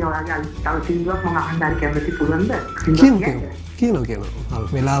එකක් මේ ඔයාගේ තව සින්දුවක් මම අහන්න හරි කැමති පුළුවන්ද? කියනවා.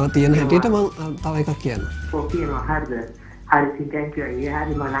 වෙලාව තියෙන හැටියට මම තව එකක් කියන්න. ඔව් කියනවා හරිද? හරි thank you.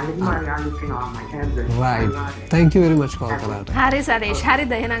 හරි මම ළඟදී මම ආලුත් වෙනවා මම. right. thank you very much call කරාට. හරි සතීෂ්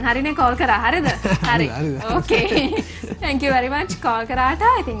හරිද? එහෙනම් හරිනේ කෝල් කරා හරිද? හරි. okay. thank you very much call කරාට.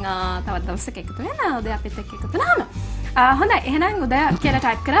 ඉතින් තවත් දවසක එකතු වෙනවා. උදේ අපිත් එක්ක එකතු වෙනාම. හොඳයි එහෙනම් උදේ කියලා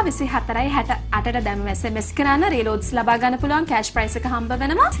ටයිප් කරා 24/68ට දැම්ම SMS කරන්න රීලෝඩ්ස් ලබා ගන්න පුළුවන් කෑෂ් ප්‍රයිස් එක හම්බ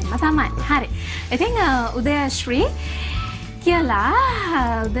වෙනවා. එන්න තමයි. හරි. ඉතින් උදේ ශ්‍රී කියලා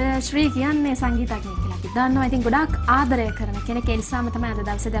ශ්‍රී කියන්නේ සංගීතඥයෙක් කියලා අපි දන්නවා. ඉතින් ගොඩාක් ආදරය කරන කෙනෙක්. ඒ නිසාම තමයි අද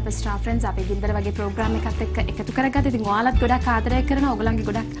දවසේදී අපේ ස්ටාර් ෆ්‍රෙන්ඩ්ස් අපේ ගින්දර වගේ ප්‍රෝග්‍රෑම් එකත් එක්ක එකතු කරගත්තේ. ඉතින් ඔයාලත් ගොඩාක් ආදරය කරනවා. ඔයගොල්ලන්ගේ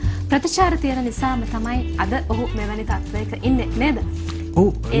ගොඩාක් ප්‍රතිචාර තියෙන නිසාම තමයි අද ඔහු මෙවැනි තත්ත්වයක ඉන්නේ නේද?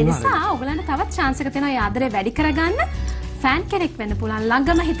 ඔව්. ඒ නිසා ඔයගොල්ලන්ට තවත් chance එක තියෙනවා. ඒ ආදරය වැඩි කරගන්න. ෆෑන් කෙනෙක් වෙන්න පුළුවන්,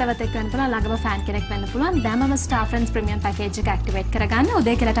 ළඟම හිතවතෙක් වෙන්න පුළුවන්, ළඟම ෆෑන් කෙනෙක් වෙන්න පුළුවන්. දැමම ස්ටාර් ෆ්‍රෙන්ඩ්ස් ප්‍රීමියම් පැකේජ් එක ඇක්ටිවේට් කරගන්න.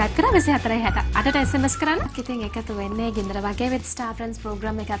 උදේ කියලා ටයිප් කරා 24/68ට SMS කරන්න. ඉතින් එකතු වෙන්නේ ගින්දර වගේ with ස්ටාර් ෆ්‍රෙන්ඩ්ස්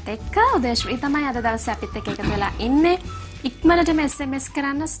ප්‍රෝග්‍රෑම් එකත් එක්ක. උදේ ශ්‍රී තමයි අද දවසේ අපිත් එක්ක එකතු වෙලා ඉන්නේ. ඉක්මනටම SMS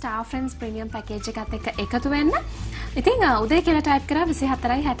කරන්න ස්ටාර් ෆ්‍රෙන්ඩ්ස් ප්‍රීමියම් පැකේජ් එකත් එක්ක එකතු වෙන්න. ඉතින් උදේ කියලා ටයිප් කරා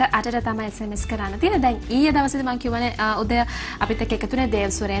 24/68ට තමයි SMS කරන්න තියෙන්නේ. දැන් ඊයේ දවසේදී මම කියවනේ උදේ අපිත් එක්ක එකතුනේ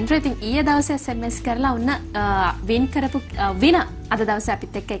දේව් සුරේන්ද්‍ර. ඉතින් ඊයේ දවසේ SMS කරලා උන්න වින් කරපු වින අද දවසේ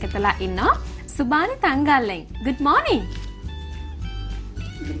අපිත් එක්ක එකතුලා ඉන්නවා. Subani තංගල්ලෙන්. good morning.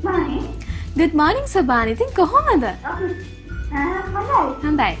 good morning Subani. ඉතින් කොහොමද?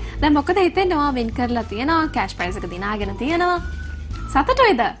 හොඳයි. දැන් මොකද හිතෙන්නේ ඔයා වින් කරලා තියෙනවා, කෑෂ් ප්‍රයිස් එක දිනාගෙන තියෙනවා.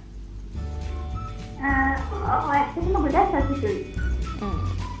 සතුටුයිද? ඇත්තටම ගොඩක් සතුටුයි.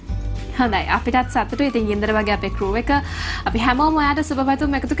 හොඳයි. අපිටත් සතුටුයි. ඉතින් ගින්දර වගේ අපේ ක්‍රූ එක අපි හැමෝම ඔයාට සුබ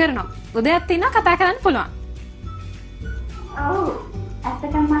පැතුම් එකතු කරනවා. උදේත් ඉන්නවා කතා කරන්න පුළුවන්. ඔව්.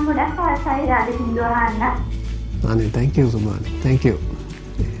 ඇත්තටම මම ගොඩක් ආසයි රාජ සින්දුව අහන්න. අනේ thank you Subani. thank you.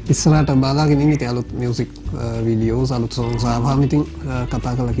 ඉස්සරහට බලාගෙන ඉන්නේ අලුත් මියුසික් වීඩියෝස් අලුත් songs ආවම ඉතින්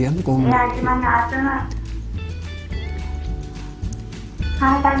කතා කරලා කියන්න කොහොමද? රාජ මම ආසම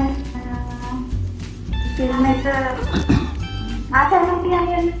හාටන් ෆිල්ම් එක ආසම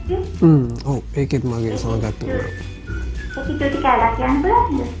කියන්නේ ඔව් ඒකෙත් මගේ song එකක් තියෙනවා. ඒක ටික කැලක් කියන්න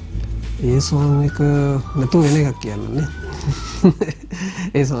බලන්න. ඒ song එක නැතුව වෙන එකක් කියන්නනේ.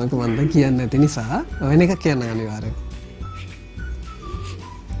 ඒ song එක මම කියන්නේ නැති නිසා වෙන එකක් කියන්න අනිවාර්යයෙන්.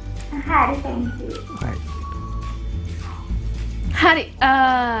 හරි thank you. right. හරි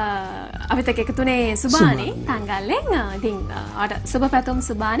අපිත් එක්ක එකතුනේ සුබානි තංගල්ලෙන්. ඉතින් ඔයාට සුබ පැතුම්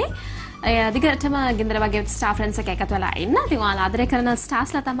සුබානි. දිගටම ගින්දර වගේ ස්ටාර් ෆ්‍රෙන්ඩ්ස් එක එකතු වෙලා ඉන්න. ඉතින් ඔයාලා ආදරය කරන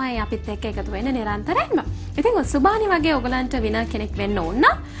ස්ටාර්ස්ලා තමයි අපිත් එක්ක එකතු වෙන්නේ නිරන්තරයෙන්ම. ඉතින් සුබානි වගේ ඔයගලන්ට විනර් කෙනෙක් වෙන්න ඕන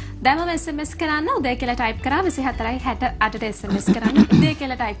නම් දැන්ම SMS කරන්න. උදේ කියලා ටයිප් කරා 24/68ට SMS කරන්න. උදේ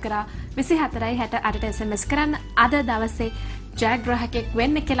කියලා ටයිප් කරා 24/68ට SMS කරන්න. අද දවසේ ජයග්‍රාහකෙක්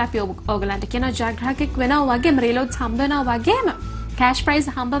වෙන්න කියලා අපි ඔයගලන්ට කියනවා. ජයග්‍රාහකෙක් වෙනවා වගේම රීලෝඩ්ස් හම්බ වෙනවා වගේම කෑෂ් ප්‍රයිස්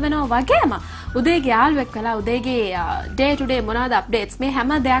හම්බ වෙනවා වගේම උදේගේ යාළුවෙක් වෙලා උදේගේ ඩේ ටු ඩේ මොනවද අප්ඩේට්ස් මේ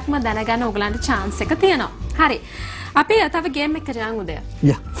හැම දෙයක්ම දැනගන්න ඔයගලන්ට chance එක තියෙනවා. හරි. අපි තව ගේම් එකකට යමු උදේ.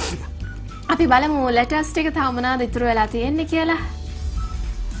 අපි බලමු ලෙටර්ස් ටික තව මොනවද ඉතුරු වෙලා තියෙන්නේ කියලා.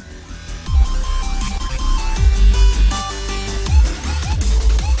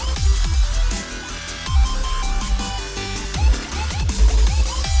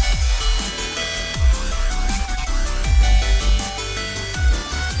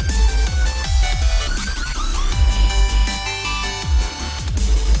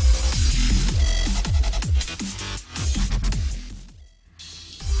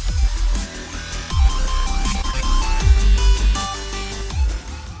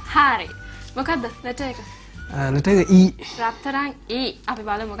 මොකද්ද letter එක? letter එක E. රත්තරන් E. අපි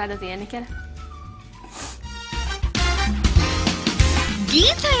බලමු මොකද්ද තියෙන්නේ කියලා.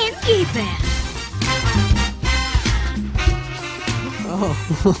 ගීතයෙන් ගීතය.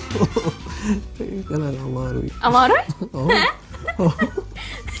 ඒක නම් අමාරුයි. අමාරුයි? ඔව්.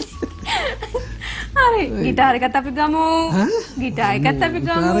 හරි ගිටාර එකත් අපි ගමු. ගිටාර එකත් අපි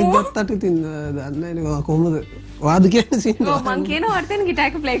ගමු. ගිටාර එක ගත්තට ඉතින් දන්නේ නැහැ කොහොමද වාද කියන්නේ සින්දුව. ඔව් මං කියනවා වට දෙන ගිටාර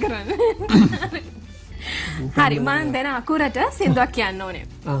එක ප්ලේ කරන්න. හරි මම දෙන අකුරට සින්දුවක් කියන්න ඕනේ.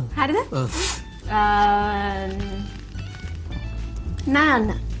 හරිද? නයන්න.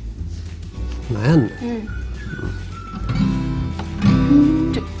 නයන්න.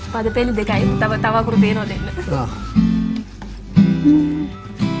 පද පෙළි දෙකයි තව අකුරු දෙනවා දෙන්න.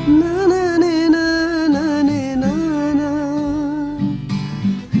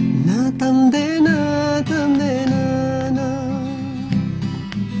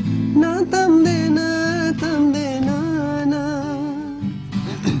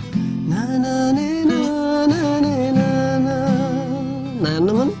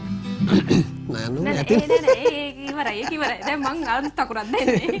 ඉවරයි දැන් මං අලුත් අකුරක්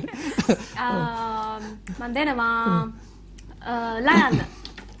දෙන්නේ. මං දෙනවා ලයන්න.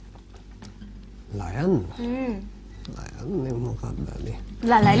 ලයන්න. ලයන්න මොකක්ද මේ?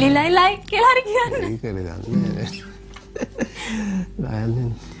 ලයි කියලා හරි කියන්නේ. ඒක නේද?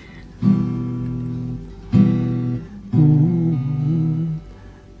 ලයන්න.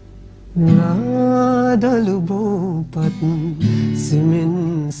 නාදලු බෝපත් සිමෙන්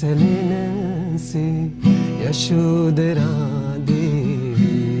සැලෙනසේ යශෝදරා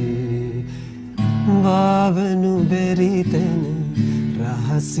දේවී වාවනු බැරිතන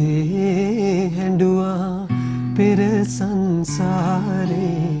රහසේ හැඬුවා පෙර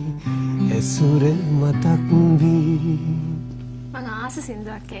සංසාරේ ඇසුර මතක් වී මම ආස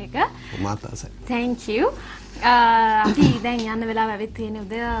සින්දුවක් ඒක මාතාසයි. Thank you. අපි දැන් යන්න වෙලාව ඇවිත් තියෙන්නේ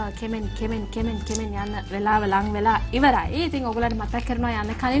උදේ කෙමෙන් යන්න වෙලාව ලඟ වෙලා ඉවරයි. ඉතින් ඔයගොල්ලන්ට මතක් කරනවා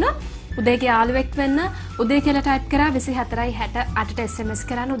යන්න කලින් උදේගේ යාළුවෙක් වෙන්න උදේ කියලා ටයිප් කරා 24:68ට SMS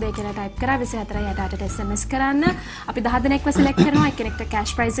කරන්න උදේ කියලා ටයිප් කරා 24:68ට SMS කරන්න. අපි 10 දෙනෙක්ව සිලෙක්ට් කරනවා. එක්කෙනෙක්ට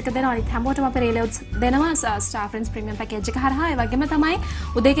කැෂ් ප්‍රයිස් එක දෙනවා. අනිත් හැමෝටම අපි රේලෝඩ්ස් දෙනවා ස්ටාර් ෆ්‍රෙන්ඩ්ස් ප්‍රීමියම් පැකේජ් එක හරහා. ඒ වගේම තමයි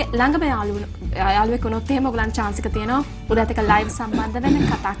උදේගේ ළඟම යාළුවෙක් වුණොත් එහෙම ඔයගොල්ලන්ට chance එක තියෙනවා. උදේත් එක live සම්බන්ධ වෙන්න,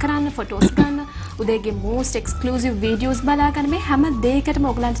 කතා කරන්න, ෆොටෝස් ගන්න, උදේගේ most exclusive videos බලා ගන්න. මේ හැම දෙයකටම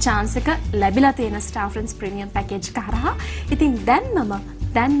ඔයගොල්ලන්ට chance එක ලැබිලා තියෙන ස්ටාර් ෆ්‍රෙන්ඩ්ස් ප්‍රීමියම් පැකේජ් එක හරහා. ඉතින් දැන්වම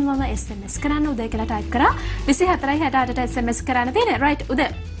SMS කරන්න උදේ කියලා ටයිප් කරා 24:68ට SMS කරන්න තියෙනවා. right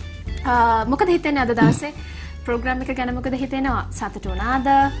උදේ මොකද හිතන්නේ අද දවසේ ප්‍රෝග්‍රෑම් එක ගැන මොකද හිතෙනවා? සතුටු වුණාද?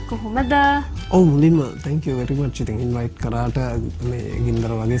 කොහොමද? ඔව් මුලින්ම thank you very much ඉතින් invite කරාට මේ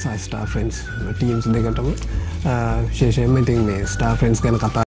ගින්දර වගේ ස්ටාර් ෆ්‍රෙන්ඩ්ස් ටීම්ස් දෙකටම විශේෂයෙන්ම ඉතින් මේ ස්ටාර් ෆ්‍රෙන්ඩ්ස් ගැන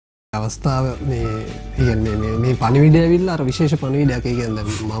කතා අවස්ථාව මේ පණිවිඩය ඇවිල්ලා අර විශේෂ පණිවිඩයක්. ඒ කියන්නේ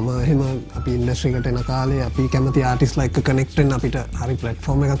මම එහෙම අපි ඉන්ඩස්ට්‍රි එකට එන කාලේ අපි කැමති ආටිස්ට්ලා එක්ක කනෙක්ට් වෙන්න අපිට හරි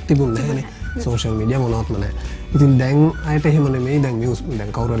ප්ලැට්ෆෝම් එකක් තිබුණේ නැහැනේ. සෝෂල් මීඩියා මොනවත්ම නැහැ. ඉතින් දැන් අයට එහෙම නෙමෙයි.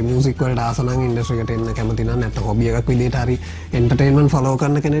 දැන් කවුරු හරි මියුසික් වලට ආස නම් ඉන්ඩස්ට්‍රි එකට එන්න කැමති නම් නැත්නම් හොබි එකක් විදිහට හරි එන්ටර්ටේන්මන්ට් ෆලෝ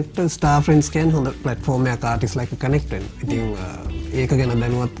කරන කෙනෙක්ට ස්ටාර් ෆ්‍රෙන්ඩ්ස් කියන්නේ හොඳ ප්ලැට්ෆෝම් එකක් ආටිස්ට්ලා එක්ක කනෙක්ට් වෙන්න. ඉතින් ඒක ගැන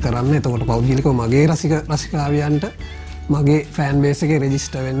දැනුවත් කරන්න. එතකොට පෞද්ගලිකව මගේ රසිකාවියන්ට මගේ ෆෑන් බේස් එකේ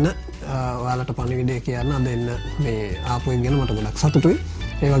රෙජිස්ටර් වෙන්න ඔයාලට පණිවිඩය කියන්න අද එන්න මේ ආපු එක ගැන මට ගොඩක් සතුටුයි.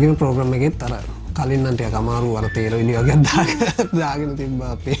 ඒ වගේම ප්‍රෝග්‍රෑම් එකෙත් අර කලින් නම් ටිකක් අමාරු අර තේර විඩිය වගේ දාගෙන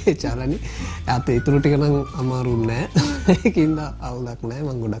තිබ්බා අපේ චරණි. ඒත් ඊටු ටික නම් අමාරු නෑ. ඒකින්ද අවුලක් නෑ.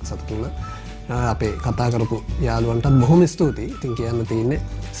 මම ගොඩක් සතුටු වුණා. අපේ කතා කරපු යාළුවන්ටත් බොහොම ස්තුතියි. ඉතින් කියන්න තියෙන්නේ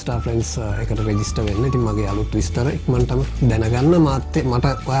ස්ටාර් ෆ්‍රෙන්ඩ්ස් එකට රෙජිස්ටර් වෙන්න. ඉතින් මගේ අලුත් විස්තර ඉක්මනටම දැනගන්න මට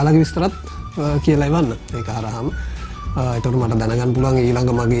ඔයාලගේ විස්තරත් කියලා ඉවන්න. ඒක හරහාම එතකොට මට දැනගන්න පුළුවන්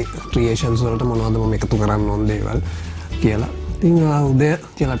ඊළඟ මගේ ක්‍රියේෂන්ස් වලට මොනවද මම එකතු කරන්න ඕන දේවල් කියලා. ඉතින් උදේ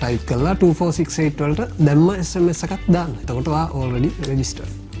කියලා ටයිප් කරලා 2468 වලට දැම්ම SMS එකක් දාන්න. එතකොට ඔයා already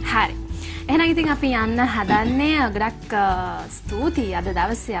registered. හරි. එහෙනම් ඉතින් අපි යන්න හදන්නේ ගොඩක් ස්තුතියි අද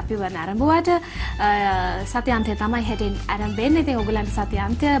දවසේ අපිව නරඹුවට. සත්‍යාන්තය තමයි හෙටින් ආරම්භෙන්නේ. ඉතින් ඔයගොල්ලන්ට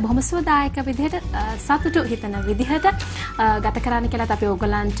සත්‍යාන්තය බොහොම සුවදායක විදිහට සතුටු හිතන විදිහට ගත කරන්න කියලාත් අපි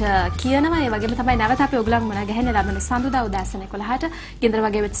ඔයගොල්ලන්ට කියනවා. ඒ වගේම තමයි නැවත අපි ඔයගොල්ලන් මුණ ගැහෙන්නේ ලබන සඳුදා උදෑසන 11ට ගින්දර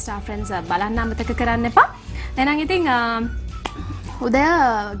වගේ with star friends බලන්න අමතක කරන්න එපා. එහෙනම් ඉතින් උදය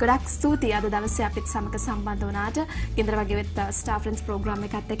ගොඩක් ස්තුතියි අද දවසේ අපිත් සමග සම්බන්ධ වුණාට. ගින්දර වගේ with star friends program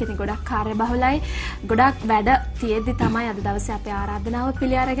එකත් එක්ක ඉතින් ගොඩක් කාර්යබහුලයි. ගොඩක් වැඩ තියෙද්දි තමයි අද දවසේ අපේ ආරාධනාව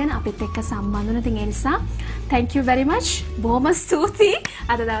පිළි අරගෙන අපිත් එක්ක සම්බන්ධ වුණ. ඉතින් ඒ නිසා thank you very much. බොහොම ස්තුතියි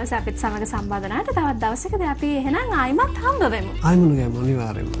අද දවසේ අපිත් සමග සම්බන්ධ වුණාට. තවත් දවසකදී අපි එහෙනම් ආයිමත් හම්බ වෙමු. ආයිමුණු ගෑම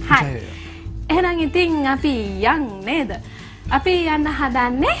අනිවාර්යෙන්ම. එහෙනම් ඉතින් අපි යන් නේද? අපි යන්න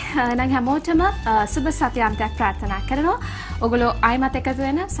හදන්නේ නම් හැමෝටම සුබ සතියාන්තයක් ප්‍රාර්ථනා කරනවා. ඔගොල්ලෝ ආයිමත් එකතු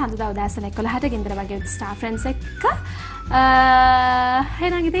වෙන සඳුදා උදෑසන 11ට ගින්දර වගේ ස්ටාර් ෆ්‍රෙන්ඩ්ස් එක්ක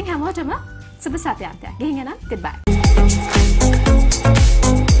එහෙනම් ඉතින් හැමෝටම සුබ සතියාන්තයක්. ගිහින් එනම් goodbye.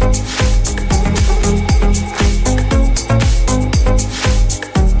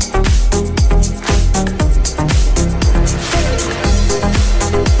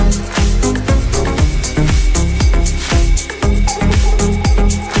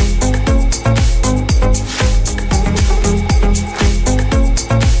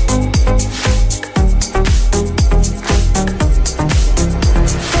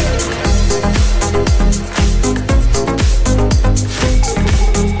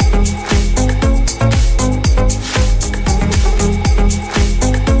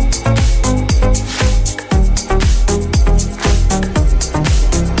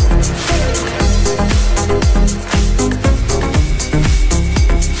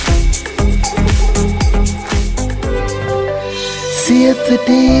 Siyatha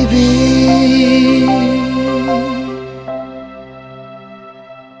TV.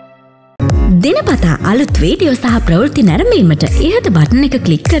 දිනපතා අලුත් වීඩියෝ සහ ප්‍රවෘත්ති නැරඹීමට ඉහත බටන් එක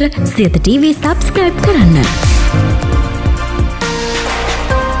ක්ලික් කර Siyatha TV subscribe කරන්න.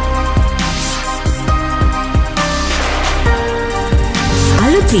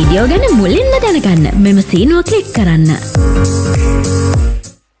 අලුත් වීඩියෝ ගැන මුලින්ම දැනගන්න මෙම සීනුව ක්ලික් කරන්න.